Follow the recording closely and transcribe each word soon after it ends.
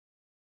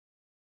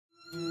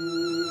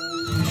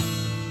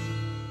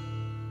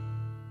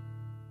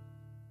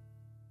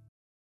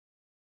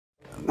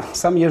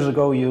Some years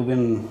ago, you've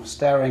been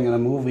starring in a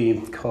movie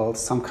called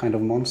Some Kind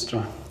of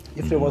Monster.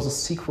 If there was a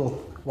sequel,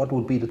 what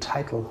would be the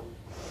title?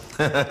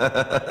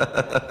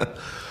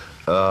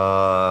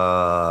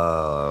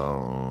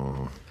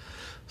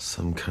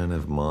 Some Kind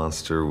of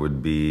Monster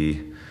would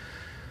be...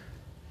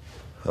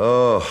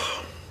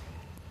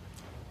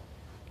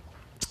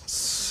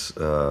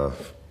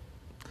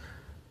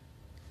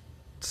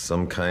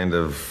 some kind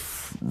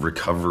of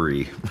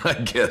recovery, I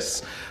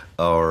guess,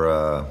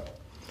 or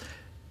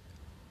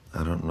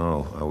I don't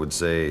know. I would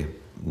say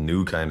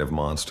new kind of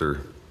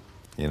monster.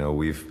 You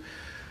know,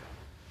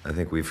 I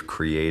think we've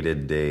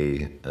created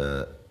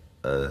a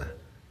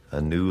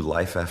new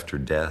life after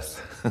death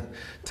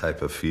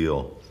type of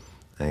feel.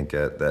 I think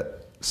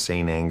that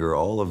sane anger,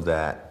 all of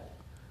that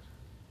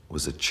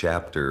was a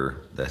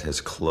chapter that has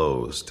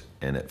closed,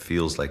 and it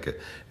feels like it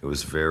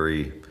was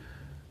very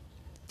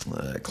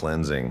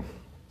cleansing.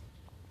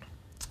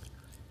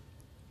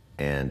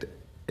 And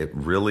it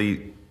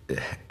really,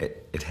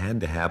 it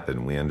had to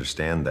happen, we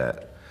understand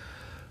that.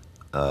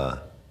 But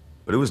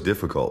it was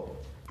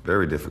difficult,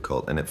 very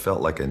difficult, and it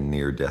felt like a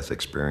near-death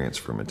experience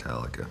for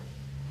Metallica.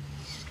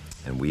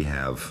 And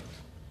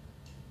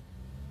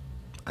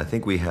I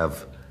think we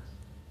have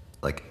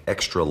like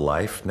extra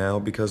life now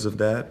because of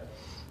that.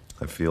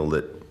 I feel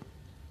that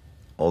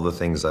all the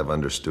things I've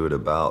understood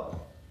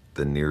about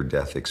the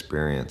near-death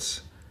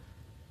experience,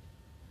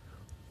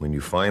 when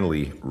you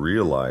finally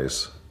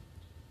realize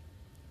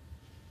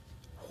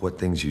what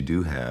things you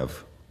do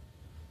have,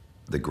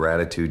 the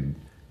gratitude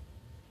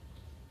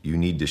you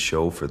need to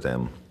show for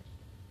them,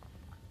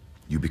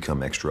 you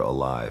become extra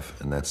alive.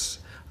 And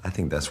I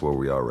think that's where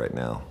we are right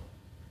now.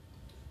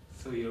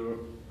 So you're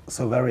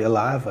so very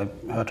alive. I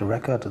heard the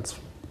record.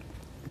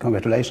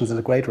 Congratulations, it's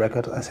a great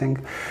record, I think.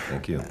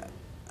 Thank you.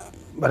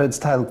 But it's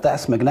titled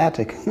Death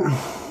Magnetic.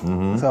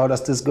 Mm-hmm. So how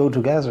does this go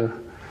together,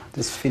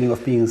 this feeling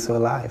of being so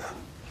alive?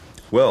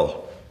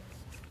 Well,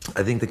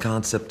 I think the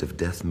concept of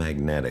death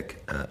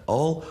magnetic,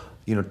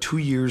 2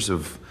 years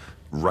of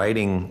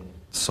writing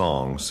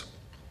songs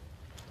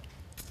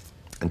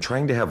and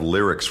trying to have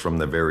lyrics from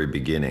the very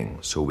beginning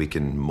so we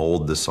can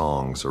mold the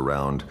songs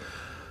around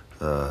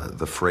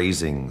the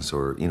phrasings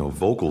or,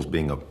 vocals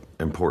being an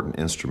important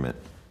instrument.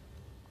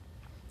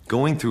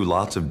 Going through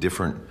lots of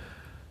different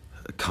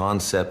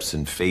concepts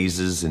and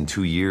phases in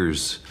 2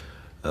 years,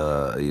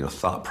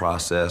 thought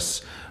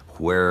process,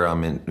 what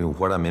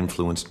I'm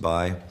influenced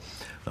by.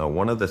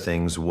 One of the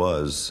things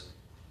was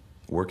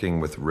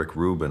working with Rick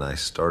Rubin, I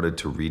started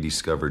to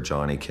rediscover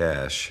Johnny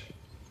Cash.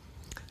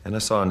 And I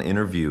saw an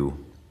interview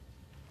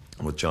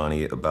with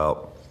Johnny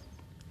about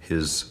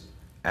his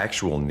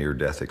actual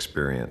near-death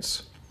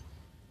experience,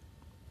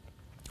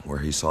 where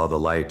he saw the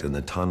light and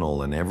the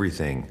tunnel and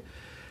everything.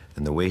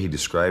 And the way he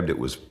described it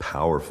was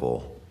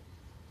powerful.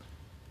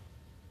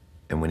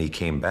 And when he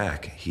came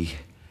back, he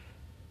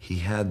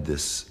had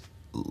this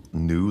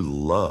new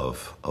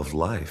love of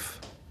life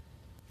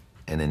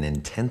and an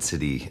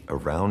intensity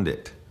around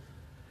it.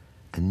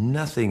 And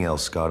nothing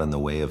else got in the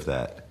way of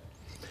that.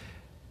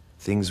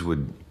 Things were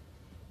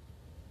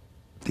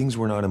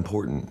not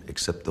important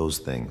except those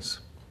things.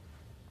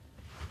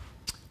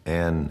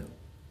 And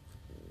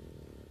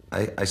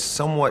I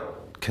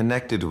somewhat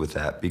connected with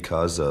that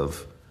because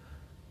of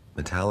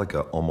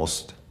Metallica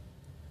almost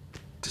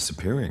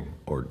disappearing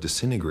or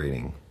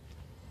disintegrating.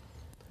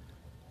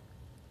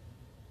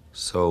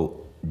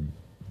 So,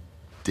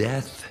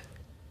 death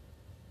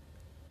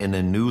in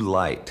a new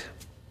light.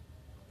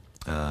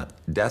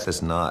 Death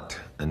is not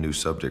a new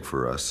subject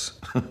for us.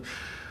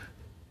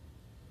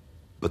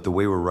 But the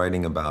way we're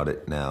writing about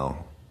it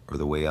now, or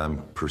the way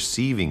I'm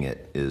perceiving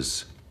it,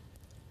 is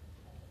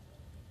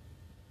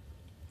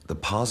the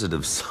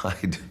positive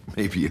side,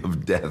 maybe,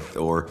 of death,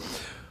 or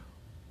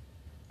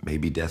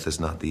maybe death is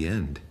not the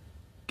end.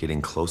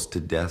 Getting close to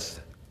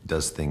death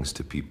does things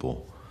to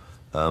people.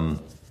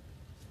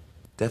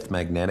 Death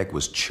Magnetic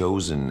was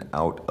chosen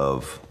out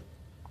of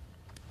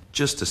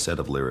just a set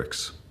of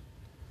lyrics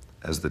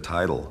as the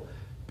title,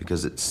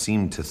 because it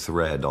seemed to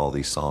thread all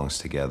these songs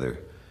together.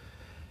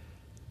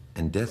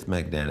 And Death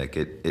Magnetic,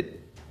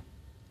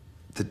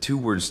 the two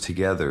words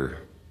together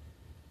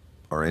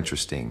are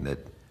interesting. That,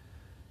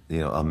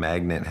 a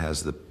magnet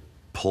has the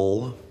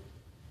pull.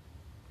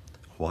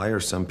 Why are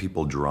some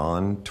people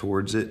drawn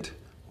towards it?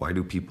 Why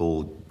do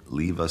people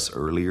leave us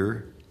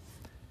earlier?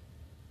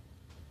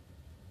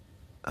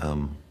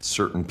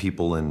 Certain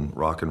people in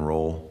rock and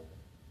roll,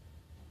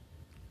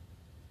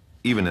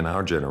 even in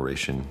our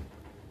generation,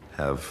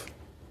 have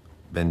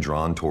been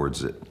drawn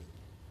towards it.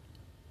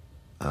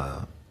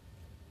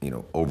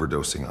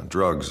 Overdosing on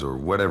drugs or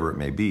whatever it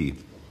may be.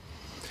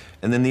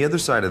 And then the other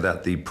side of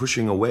that, the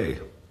pushing away,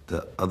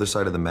 the other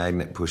side of the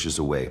magnet pushes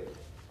away.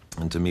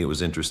 And to me, it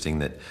was interesting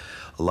that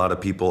a lot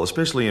of people,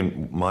 especially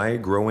in my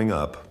growing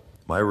up,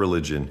 my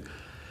religion,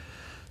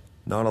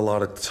 not a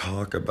lot of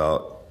talk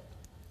about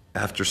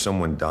after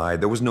someone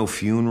died. There was no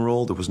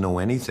funeral, there was no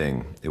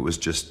anything. It was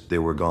just, they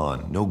were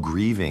gone. No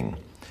grieving.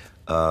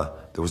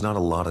 There was not a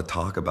lot of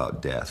talk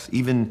about death.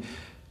 Even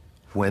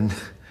when,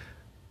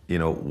 you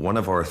know, one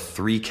of our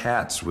 3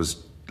 cats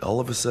was all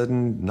of a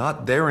sudden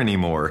not there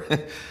anymore.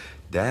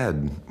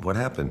 Dad, what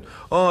happened?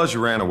 Oh, she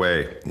ran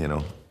away, you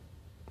know.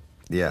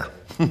 Yeah,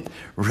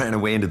 ran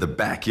away into the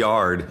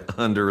backyard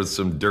under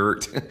some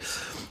dirt.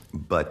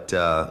 But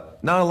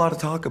not a lot of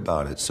talk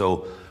about it.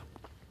 So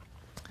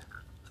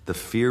the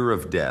fear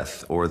of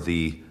death, or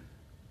the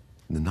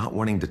not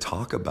wanting to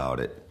talk about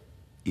it,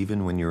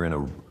 even when you're in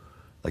a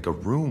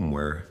room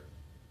where,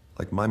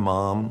 like, my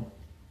mom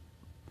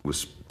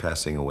was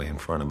passing away in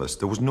front of us,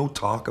 there was no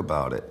talk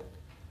about it.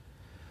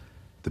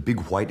 The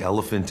big white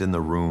elephant in the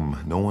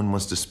room, no one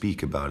wants to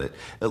speak about it,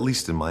 at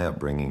least in my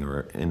upbringing,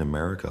 or in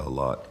America a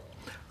lot.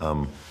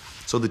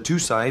 So the 2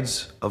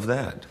 sides of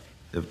that,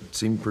 it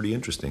seemed pretty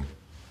interesting.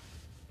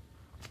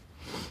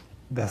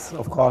 Death,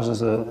 of course,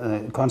 is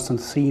a constant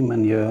theme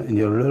in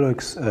your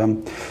lyrics.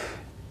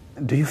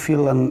 Do you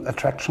feel an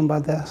attraction by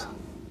death?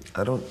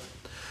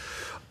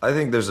 I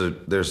think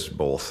there's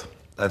both.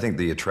 I think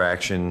the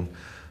attraction,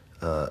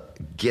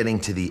 getting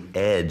to the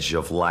edge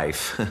of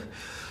life,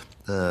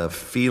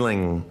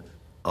 feeling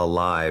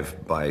alive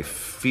by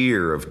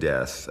fear of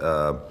death,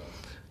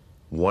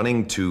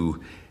 wanting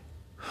to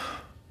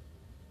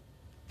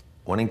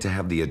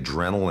have the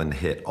adrenaline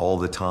hit all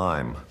the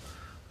time.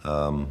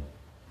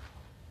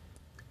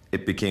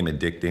 It became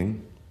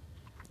addicting,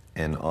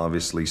 and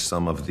obviously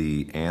some of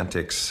the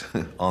antics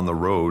on the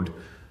road,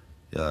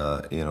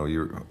 you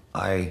know,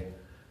 I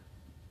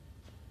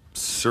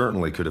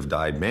certainly could have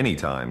died many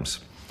times,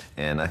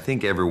 and I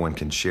think everyone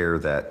can share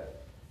that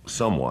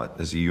somewhat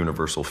as a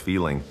universal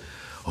feeling.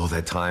 Oh,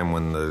 that time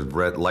when the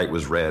red light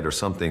was red or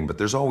something, but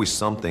there's always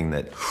something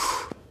that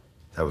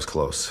was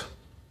close.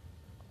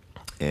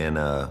 And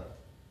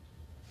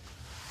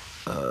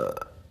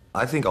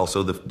I think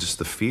also just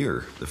the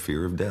fear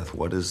of death.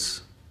 What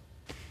is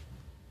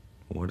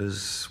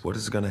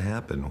going to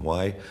happen?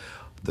 Why?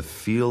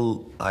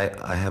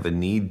 I have a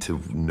need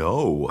to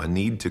know, a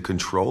need to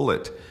control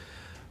it,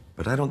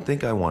 but I don't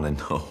think I want to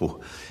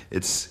know.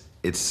 It's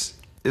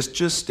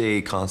just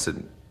a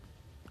constant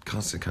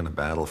kind of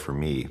battle for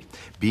me,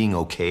 being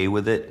okay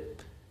with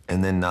it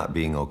and then not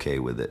being okay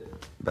with it,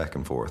 back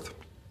and forth.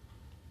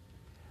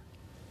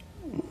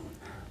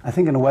 I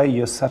think in a way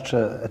you're such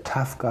a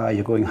tough guy.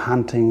 You're going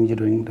hunting, you're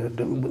doing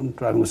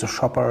driving with a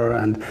shopper,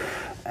 and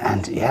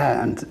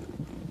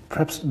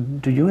perhaps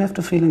do you have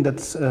the feeling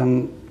that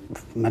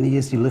many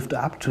years you lived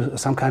up to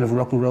some kind of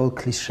rock and roll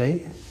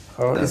cliche,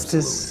 or Absolutely. Is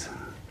this?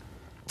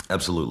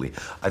 Absolutely.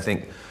 I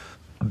think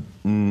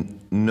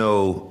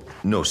no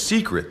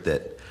secret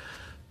that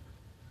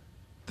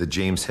the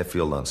James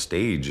Hetfield on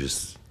stage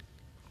is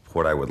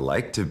what I would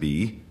like to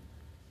be,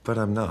 but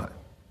I'm not.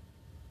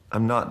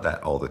 I'm not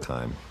that all the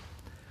time.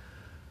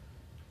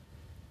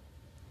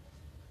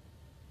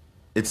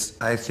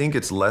 I think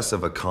it's less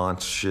of a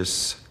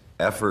conscious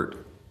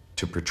effort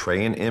to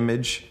portray an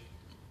image,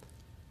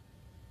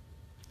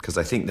 because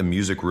I think the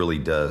music really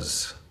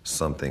does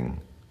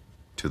something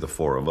to the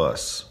 4 of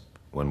us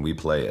when we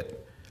play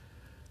it.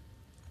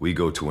 We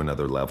go to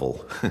another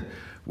level.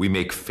 We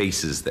make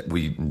faces that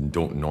we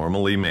don't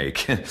normally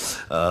make.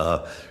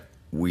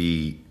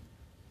 We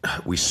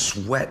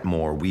sweat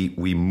more.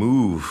 We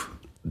move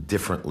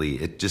differently.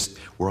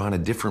 We're on a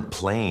different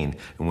plane.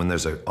 And when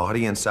there's an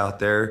audience out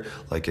there,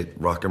 like at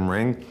Rock 'em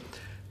Ring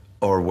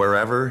or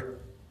wherever,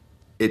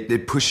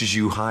 it pushes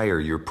you higher.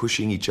 You're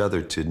pushing each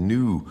other to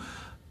new,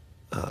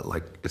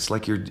 it's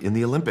like you're in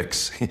the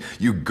Olympics.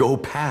 You go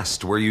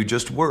past where you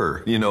just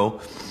were, you know?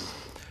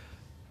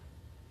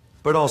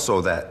 But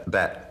also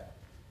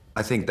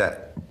I think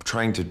that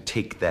trying to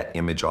take that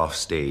image off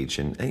stage,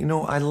 and you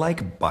know, I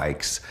like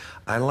bikes,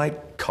 I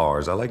like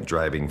cars, I like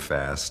driving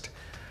fast.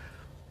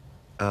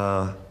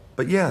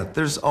 But yeah,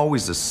 there's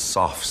always a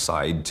soft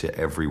side to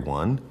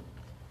everyone.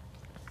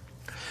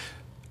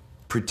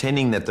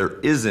 Pretending that there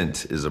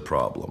isn't is a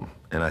problem,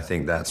 and I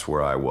think that's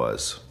where I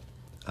was.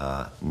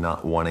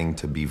 Not wanting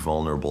to be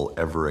vulnerable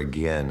ever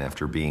again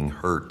after being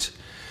hurt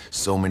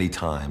so many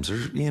times. Or,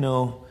 you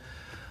know,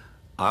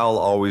 I'll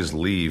always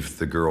leave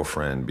the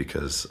girlfriend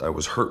because I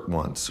was hurt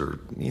once, or,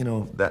 you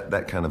know,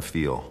 that kind of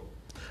feel.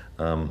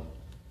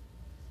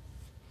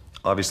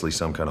 Obviously,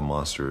 Some Kind of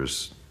Monster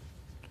has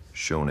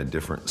shown a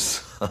different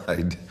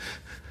side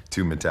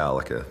to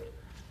Metallica.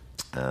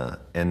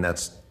 And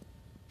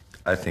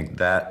I think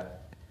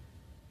that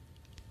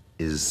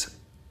is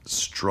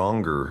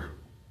stronger.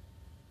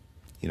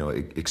 You know,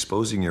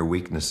 exposing your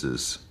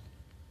weaknesses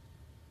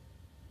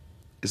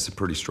is a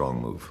pretty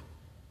strong move.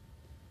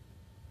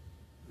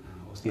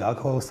 Was the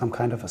alcohol some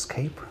kind of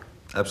escape?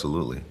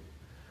 Absolutely.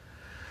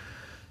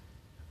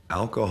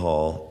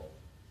 Alcohol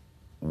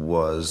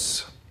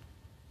was,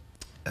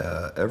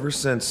 ever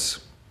since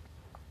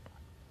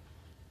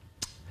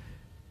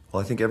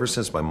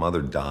my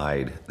mother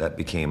died, that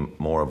became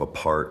more of a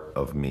part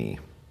of me.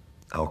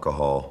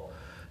 Alcohol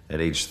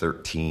at age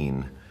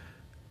 13,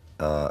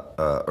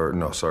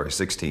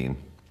 16.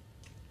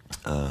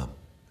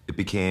 It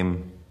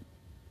became,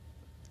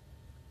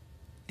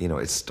 you know,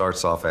 it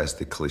starts off as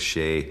the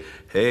cliche,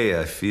 hey,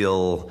 I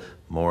feel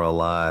more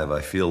alive. I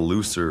feel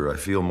looser. I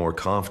feel more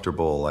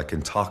comfortable. I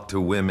can talk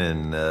to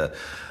women.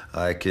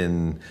 I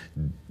can,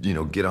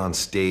 get on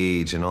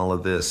stage and all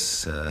of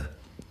this.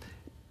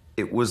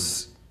 It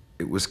was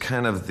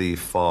kind of the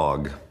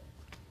fog.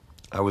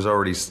 I was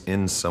already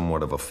in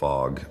somewhat of a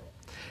fog,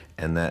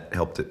 and that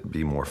helped it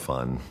be more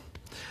fun.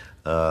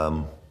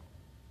 And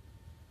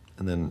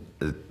then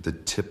the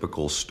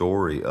typical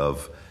story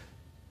of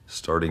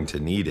starting to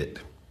need it.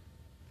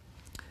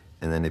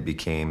 And then it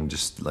became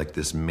just like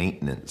this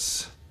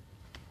maintenance.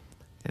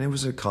 And it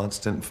was a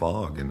constant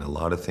fog, and a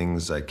lot of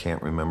things I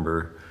can't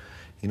remember.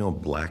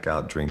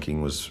 Blackout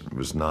drinking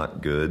was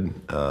not good.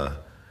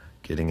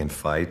 Getting in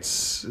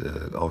fights,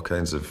 all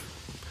kinds of,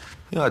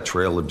 a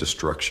trail of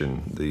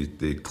destruction,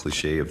 the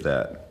cliche of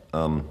that.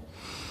 But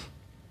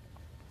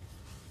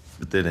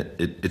then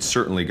it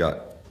certainly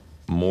got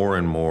more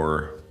and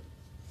more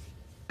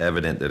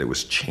evident that it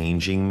was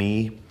changing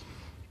me.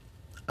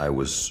 I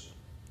was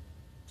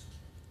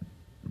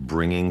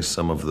bringing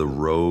some of the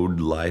road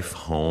life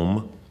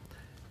home,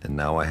 and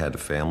now I had a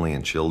family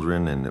and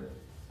children, and it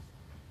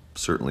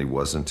certainly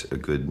wasn't a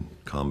good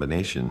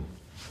combination.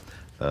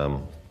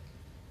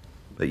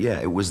 But yeah,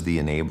 it was the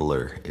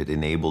enabler. It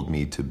enabled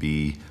me to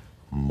be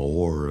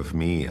more of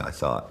me, I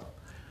thought,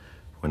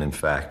 when in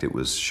fact it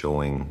was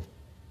showing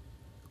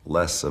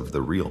less of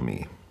the real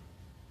me.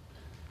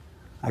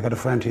 I got a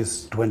friend,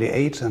 he's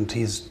 28 and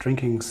he's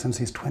drinking since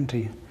he's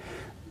 20.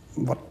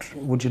 What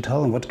would you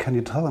tell him? What can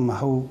you tell him?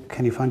 How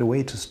can you find a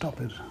way to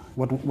stop it?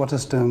 What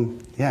is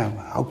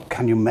how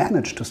can you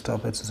manage to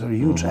stop it? It's a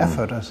huge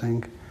effort, I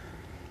think.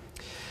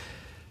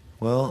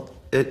 Well,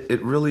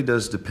 it really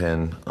does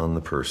depend on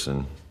the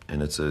person,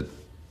 and it's a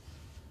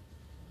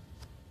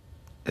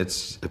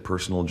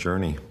personal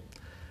journey.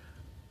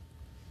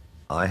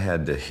 I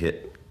had to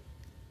hit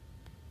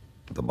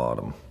the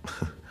bottom.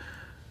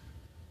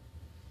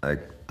 I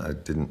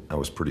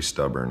was pretty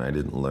stubborn. I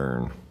didn't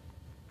learn.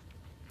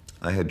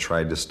 I had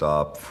tried to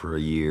stop for a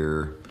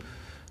year,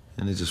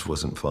 and it just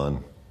wasn't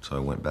fun. So I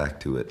went back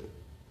to it,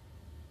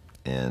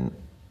 and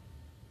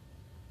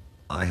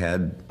I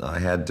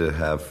had to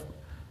have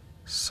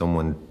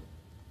someone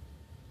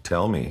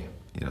tell me.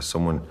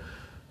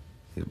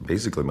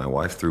 Basically, my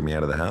wife threw me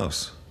out of the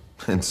house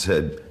and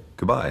said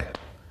goodbye.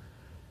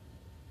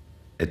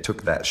 It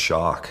took that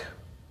shock,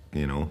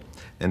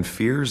 and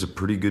fear is a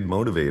pretty good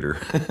motivator,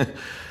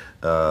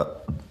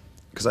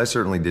 because I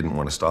certainly didn't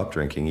want to stop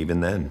drinking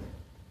even then.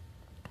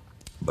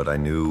 But I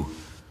knew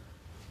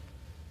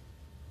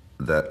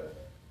that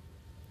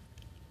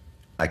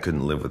I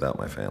couldn't live without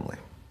my family.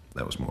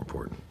 That was more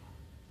important.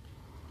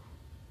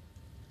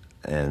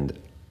 And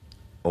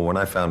when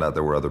I found out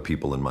there were other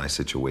people in my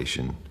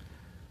situation,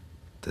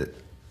 that,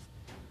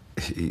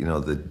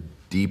 the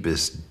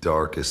deepest,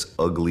 darkest,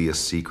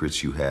 ugliest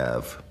secrets you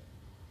have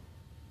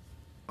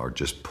are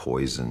just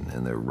poison,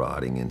 and they're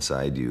rotting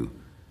inside you.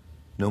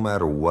 No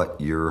matter what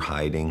you're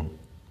hiding,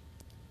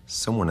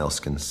 someone else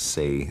can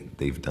say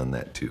they've done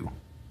that too.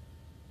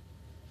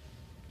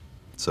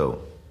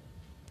 So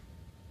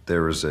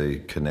there is a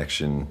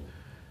connection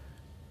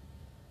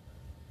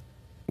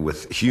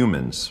with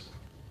humans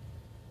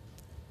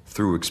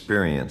through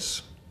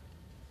experience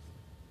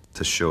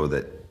to show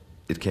that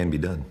it can be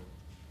done.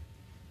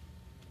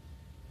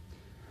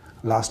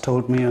 Lars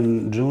told me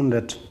in June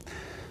that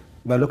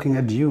by looking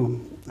at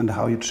you and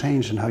how you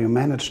changed and how you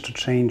managed to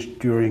change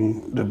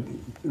during the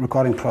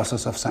recording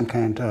process of some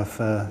kind of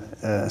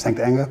Sankt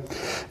Anger,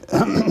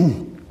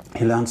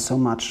 he learned so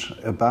much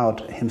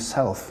about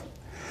himself.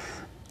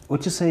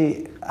 Would you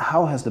say,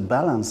 how has the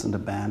balance in the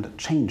band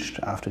changed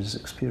after this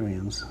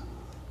experience?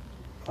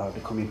 Or the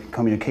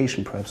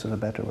communication, perhaps, is a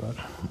better word.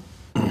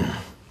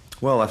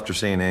 Well, after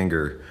Saint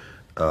Anger,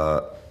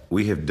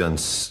 we have done,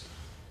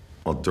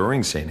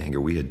 during Saint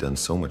Anger, we had done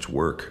so much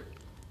work.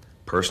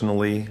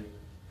 Personally,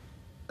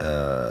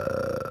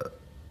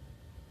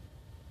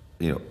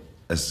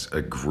 as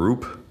a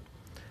group,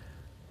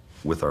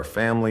 with our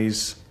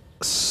families,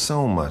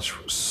 so much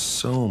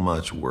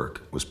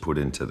work was put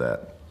into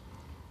that.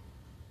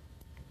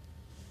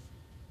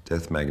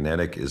 Death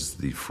Magnetic is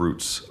the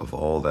fruits of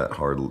all that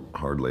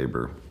hard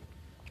labor.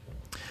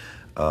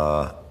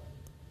 I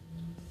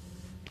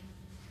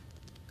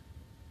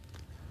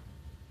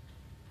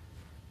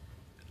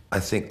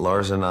think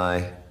Lars and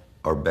I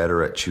are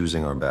better at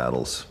choosing our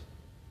battles.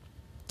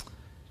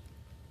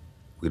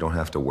 We don't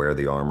have to wear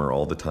the armor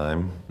all the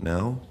time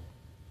now.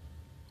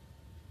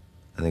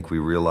 I think we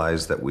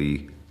realize that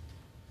we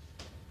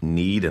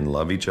need and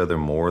love each other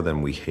more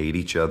than we hate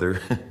each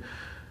other.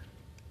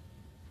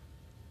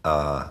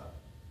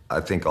 I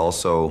think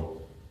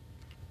also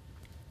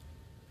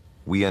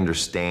we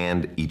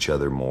understand each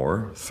other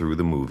more through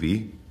the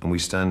movie, and we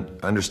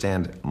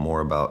understand more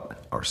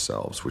about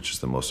ourselves, which is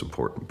the most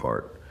important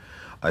part.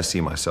 I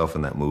see myself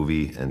in that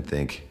movie and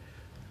think,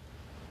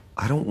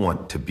 I don't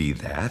want to be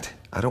that.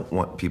 I don't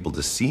want people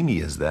to see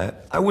me as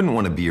that. I wouldn't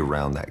want to be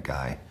around that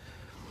guy.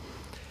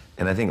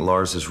 And I think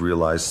Lars has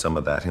realized some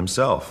of that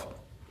himself.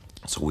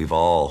 So we've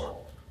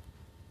all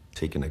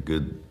taken a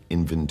good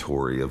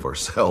inventory of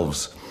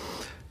ourselves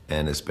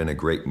and it's been a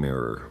great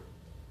mirror.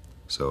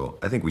 So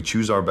I think we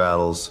choose our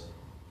battles.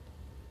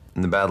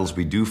 In the battles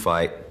we do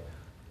fight,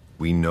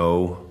 we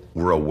know,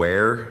 we're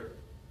aware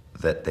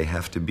that they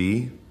have to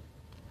be,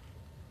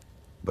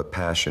 but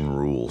passion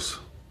rules.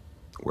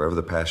 Wherever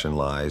the passion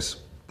lies,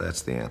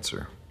 that's the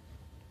answer.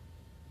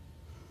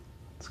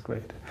 That's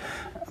great.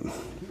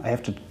 I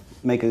have to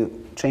make a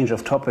change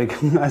of topic,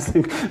 I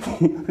think,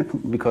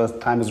 because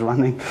time is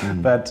running.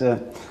 But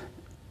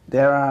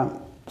there are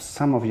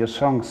some of your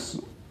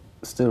songs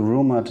still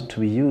rumored to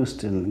be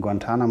used in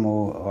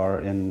Guantánamo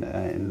or in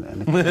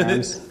the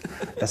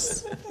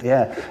camps.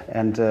 Yeah,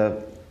 and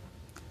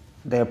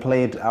they are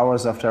played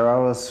hours after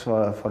hours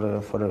for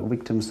the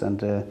victims and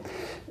the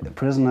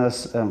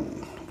prisoners.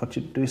 What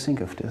do you think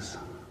of this?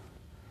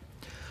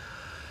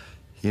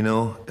 You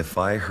know, if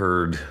I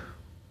heard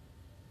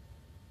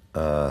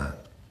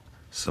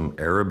some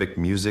Arabic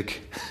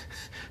music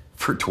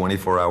for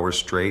 24 hours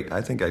straight,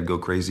 I think I'd go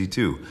crazy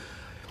too.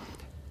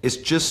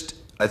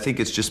 I think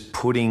it's just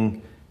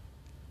putting,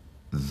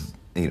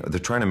 they're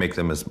trying to make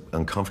them as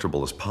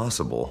uncomfortable as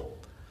possible.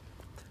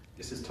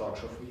 Is this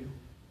torture for you?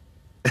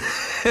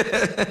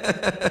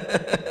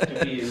 To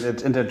be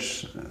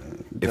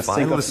if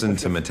I listened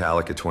to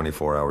Metallica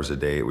 24 hours a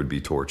day, it would be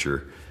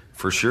torture,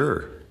 for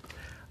sure.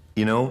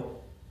 You know,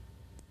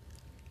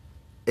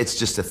 it's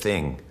just a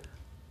thing.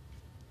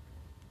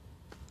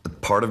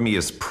 Part of me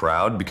is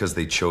proud because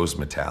they chose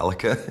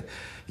Metallica.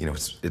 You know,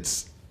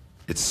 it's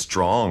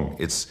strong.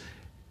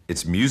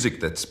 It's music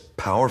that's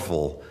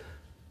powerful.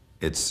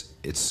 It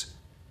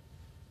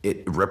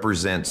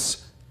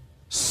represents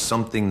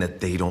something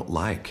that they don't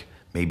like.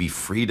 Maybe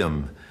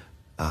freedom,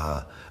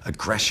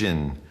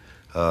 aggression,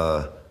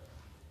 I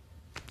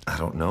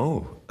don't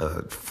know,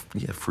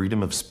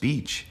 freedom of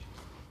speech.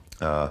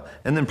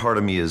 And then part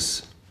of me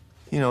is,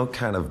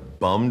 kind of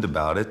bummed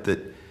about it, that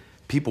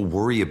people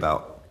worry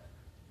about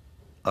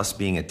us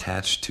being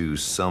attached to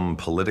some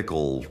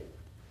political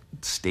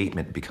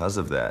statement because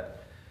of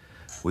that.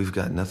 We've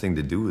got nothing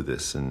to do with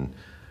this, and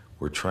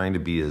we're trying to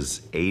be as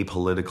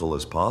apolitical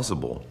as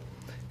possible,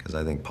 because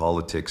I think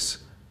politics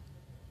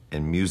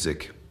and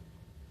music,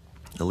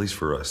 at least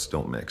for us,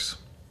 don't mix.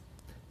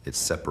 It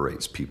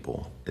separates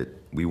people.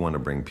 We want to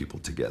bring people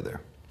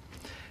together.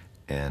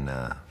 And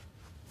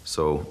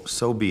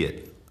so be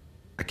it.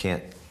 I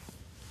can't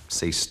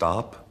say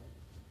stop.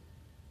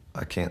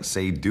 I can't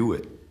say do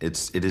it.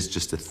 It is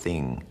just a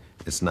thing.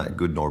 It's not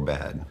good nor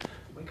bad.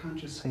 Why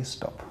can't you say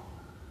stop?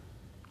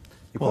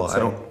 Well, I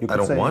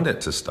don't want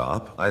it to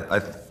stop.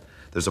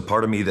 There's a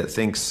part of me that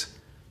thinks,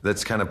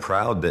 that's kind of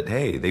proud that,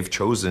 hey, they've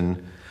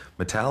chosen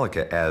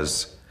Metallica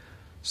as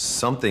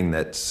something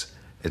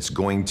it's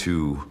going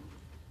to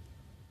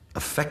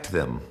affect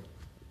them.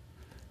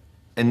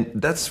 And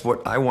that's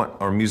what I want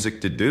our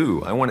music to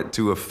do. I want it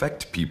to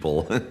affect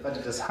people. But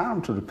it does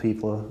harm to the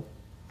people.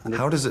 And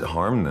how does it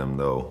harm them,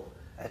 though?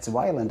 It's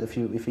violent. If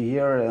you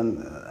hear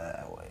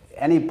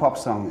any pop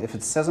song, if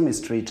it's Sesame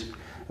Street,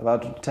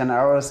 about 10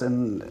 hours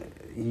and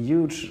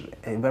huge,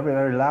 very,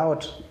 very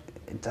loud,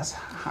 it does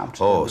harm to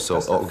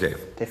them. Okay.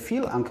 They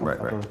feel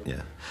uncomfortable. Right,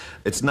 yeah.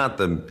 It's not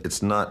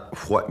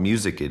what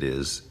music it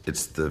is.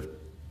 It's the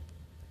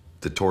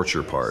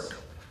torture part.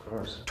 Of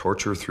course.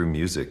 Torture through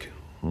music.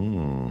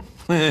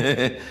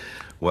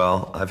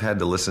 Well, I've had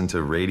to listen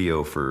to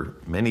radio for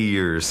many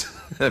years.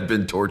 I've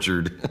been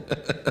tortured.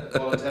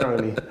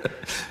 Voluntarily.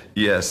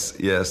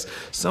 Yes.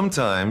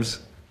 Sometimes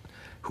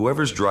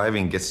whoever's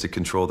driving gets to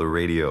control the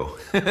radio.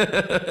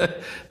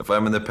 If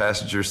I'm in the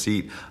passenger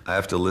seat, I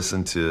have to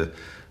listen to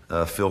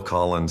Phil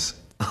Collins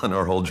on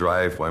our whole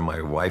drive while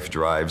my wife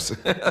drives.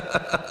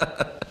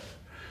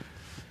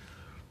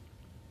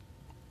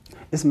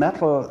 Is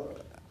metal...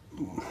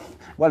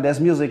 Well, there's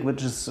music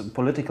which is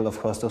political, of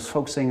course, those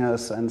folk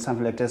singers and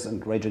something like this,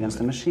 and Rage Against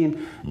the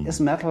Machine. Is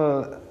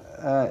metal...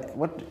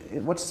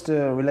 what's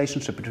the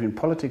relationship between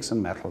politics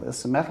and metal?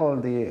 Is metal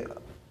the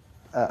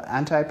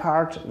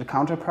anti-part, the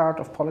counterpart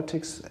of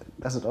politics?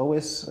 Does it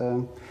always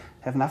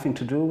have nothing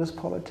to do with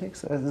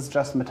politics, or is it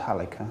just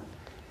Metallica?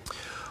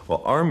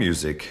 Well, our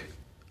music,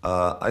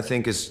 I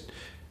think,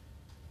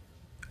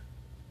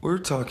 we're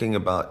talking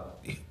about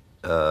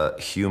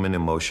human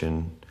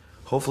emotion,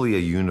 hopefully a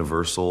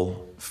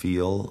universal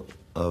feel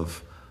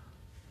of,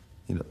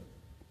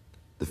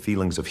 the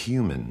feelings of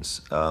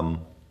humans.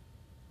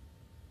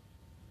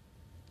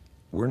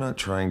 We're not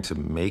trying to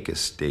make a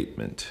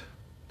statement.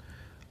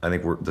 I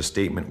think the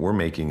statement we're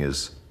making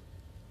is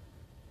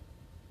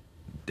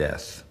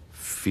death,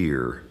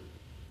 fear,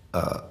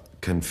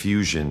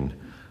 confusion,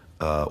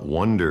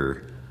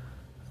 wonder,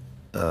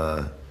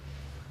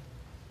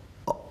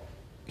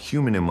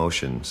 human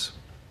emotions.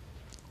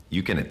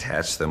 You can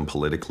attach them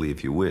politically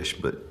if you wish,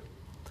 but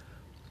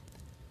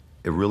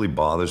it really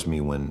bothers me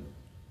when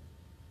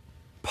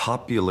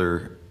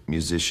popular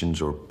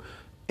musicians or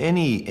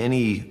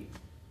any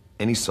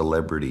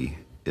celebrity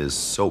is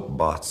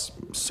soapboxing,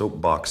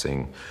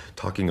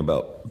 talking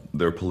about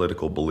their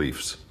political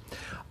beliefs.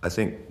 I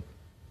think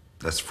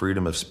that's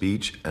freedom of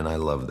speech, and I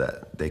love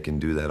that. They can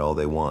do that all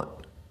they want.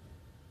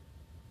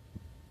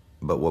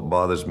 But what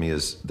bothers me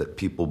is that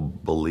people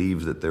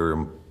believe that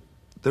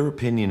their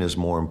opinion is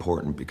more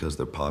important because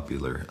they're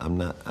popular.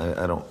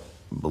 I don't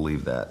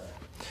believe that.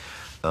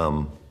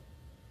 And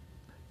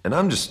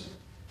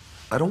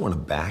I don't want to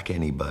back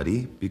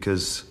anybody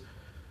because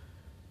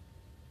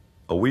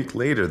a week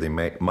later they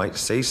might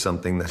say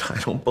something that I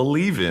don't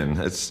believe in.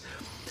 It's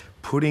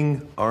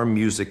putting our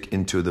music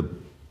into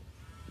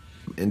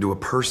a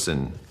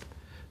person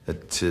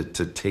to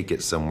take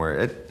it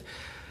somewhere.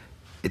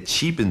 It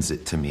cheapens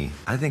it to me.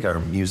 I think our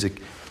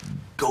music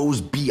goes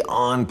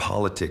beyond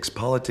politics.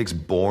 Politics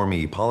bore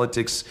me.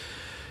 Politics,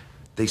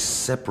 they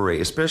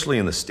separate, especially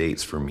in the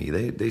States for me,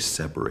 they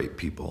separate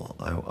people.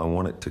 I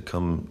want it to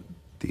come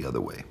the other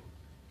way.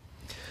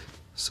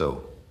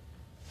 So,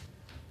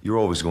 you're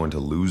always going to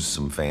lose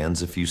some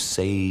fans if you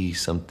say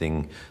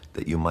something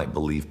that you might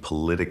believe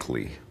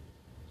politically.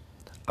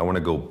 I want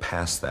to go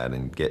past that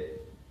and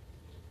get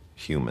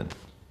human.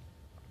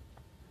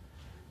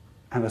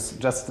 I was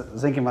just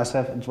thinking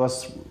myself, it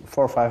was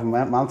 4 or 5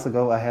 months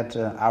ago, I had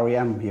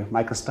REM here,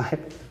 Michael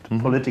Stipe, the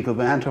political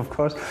band, of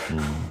course.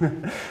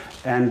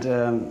 And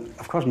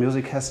of course,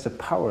 music has the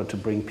power to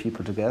bring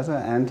people together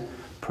and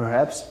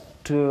perhaps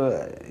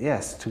to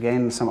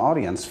gain some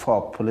audience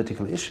for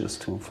political issues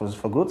too,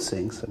 for good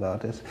things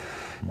about it.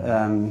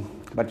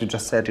 But you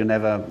just said you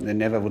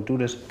never would do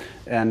this,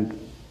 and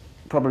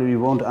probably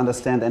you won't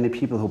understand any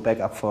people who back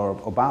up for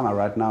Obama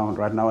right now.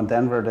 Right now in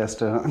Denver, there's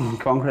the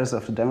Congress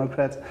of the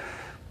Democrats.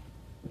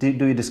 Do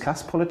you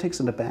discuss politics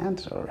in the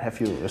band, or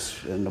have you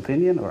an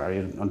opinion, or are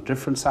you on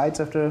different sides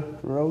of the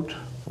road?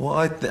 Well,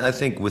 I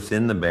think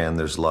within the band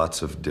there's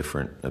lots of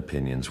different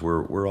opinions.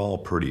 We're all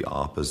pretty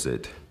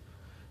opposite.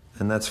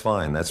 And that's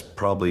fine. That's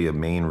probably a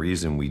main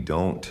reason we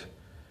don't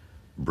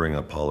bring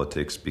up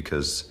politics,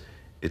 because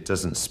it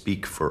doesn't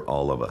speak for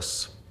all of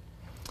us.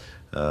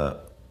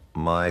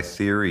 My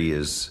theory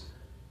is,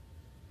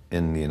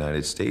 in the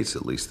United States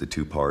at least, the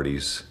two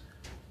parties,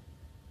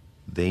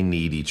 they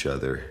need each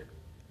other.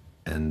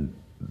 And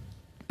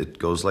it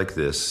goes like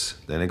this,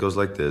 then it goes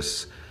like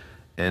this,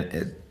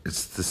 and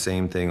it's the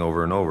same thing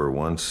over and over.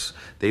 Once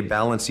they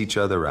balance each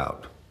other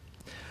out.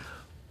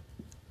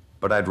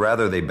 But I'd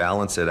rather they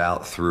balance it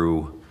out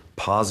through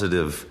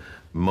positive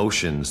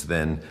motions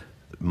than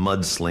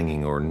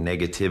mudslinging or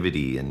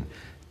negativity. And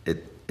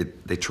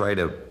they try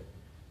to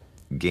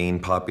gain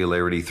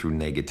popularity through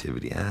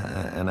negativity,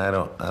 and I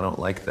don't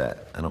like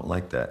that. I don't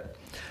like that.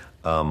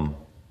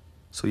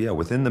 So yeah,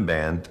 within the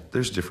band,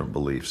 there's different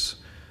beliefs.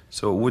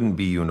 So it wouldn't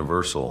be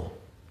universal.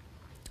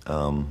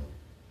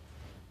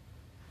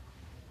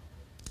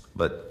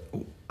 But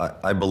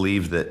I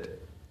believe that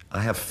I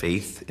have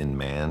faith in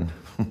man.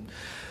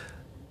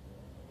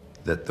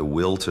 That the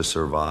will to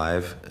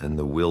survive and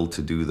the will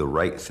to do the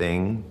right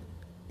thing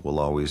will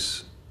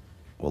always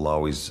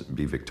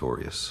be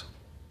victorious.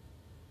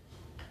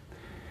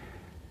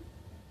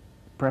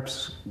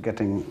 Perhaps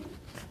getting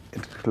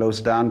it close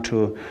down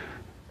to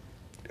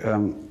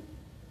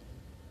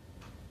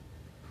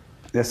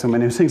there's so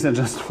many things I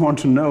just want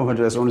to know, but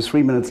there's only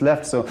 3 minutes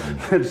left, so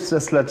let's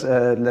just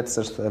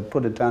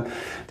put it down.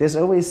 There's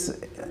always,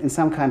 in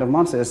some kind of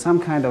monster, there's some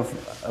kind of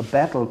a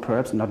battle,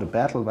 perhaps not a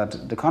battle,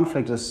 but the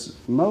conflict is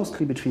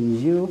mostly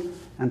between you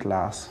and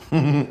Lars.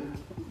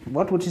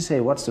 What would you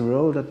say? What's the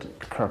role that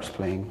Kirk's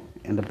playing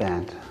in the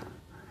band?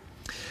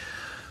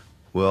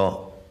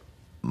 Well,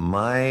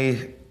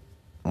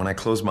 when I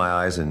close my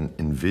eyes and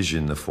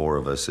envision the four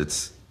of us,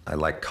 I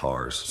like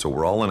cars. So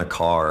we're all in a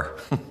car.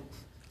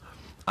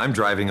 I'm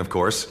driving, of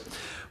course,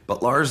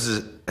 but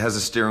Lars has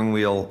a steering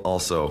wheel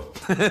also.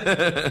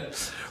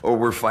 Or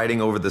we're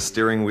fighting over the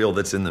steering wheel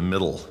that's in the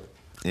middle,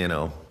 you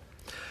know.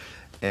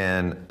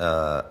 And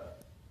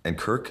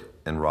Kirk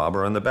and Rob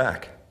are on the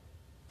back.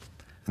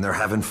 And they're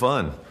having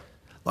fun.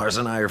 Lars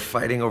and I are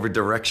fighting over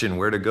direction,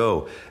 where to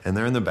go. And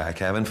they're in the back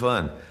having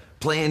fun.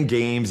 Playing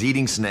games,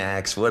 eating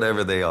snacks,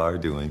 whatever they are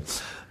doing.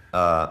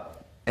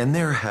 And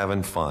they're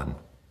having fun.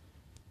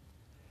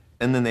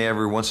 And then they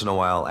every once in a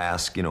while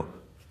ask, you know,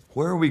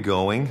 where are we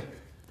going?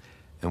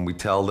 And we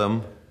tell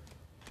them,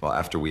 well,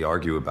 after we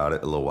argue about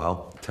it a little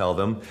while, tell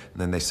them, and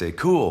then they say,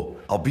 cool,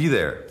 I'll be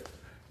there.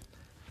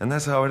 And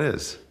that's how it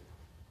is.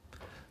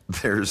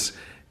 There's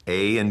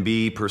A and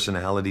B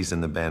personalities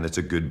in the band. It's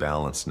a good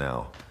balance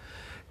now.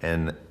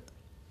 And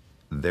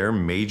their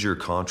major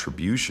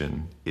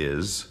contribution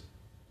is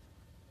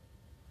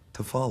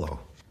to follow.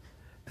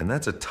 And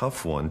that's a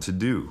tough one to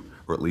do,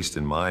 or at least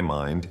in my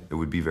mind, it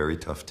would be very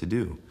tough to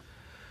do.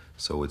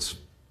 So it's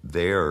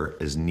there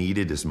as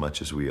needed as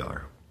much as we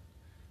are.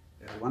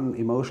 One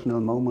emotional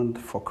moment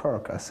for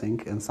Kirk, I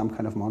think, in Some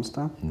Kind of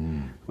Monster,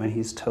 when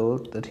he's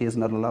told that he is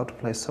not allowed to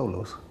play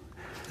solos.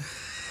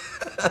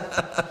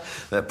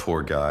 That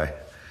poor guy.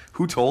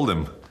 Who told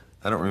him?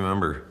 I don't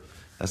remember.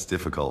 That's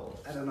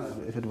difficult. I don't know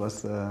if it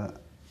was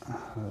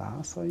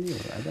Lars or you.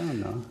 I don't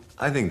know.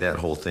 I think that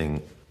whole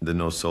thing, the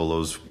no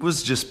solos,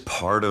 was just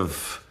part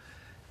of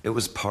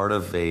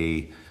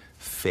a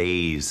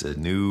phase, a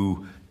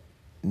new,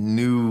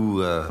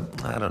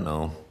 I don't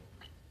know,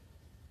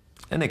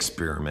 an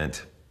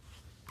experiment.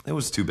 It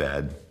was too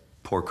bad.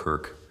 Poor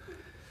Kirk.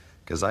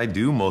 Because I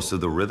do most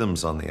of the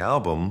rhythms on the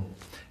album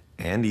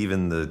and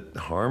even the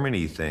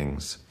harmony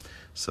things.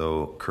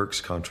 So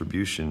Kirk's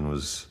contribution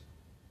was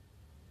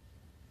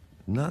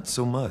not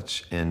so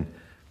much. And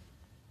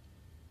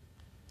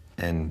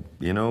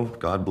you know,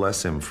 God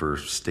bless him for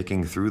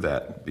sticking through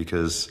that,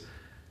 because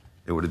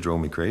it would have drove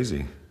me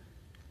crazy.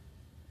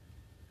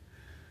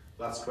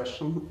 Last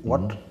question.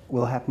 What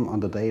will happen on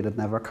the day that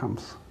never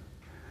comes?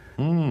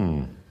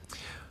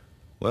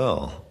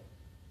 Well,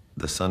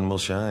 the sun will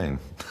shine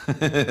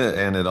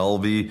and it'll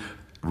be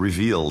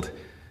revealed.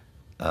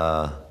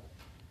 The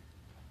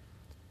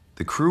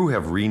crew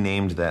have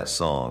renamed that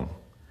song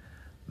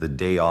The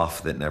Day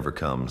Off That Never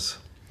Comes.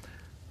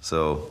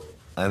 So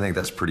I think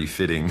that's pretty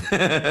fitting.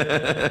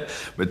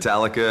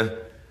 Metallica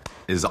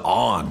is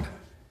on,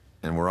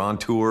 and we're on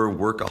tour,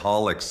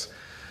 workaholics.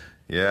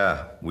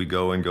 Yeah, we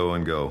go and go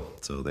and go,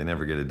 so they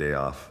never get a day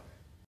off.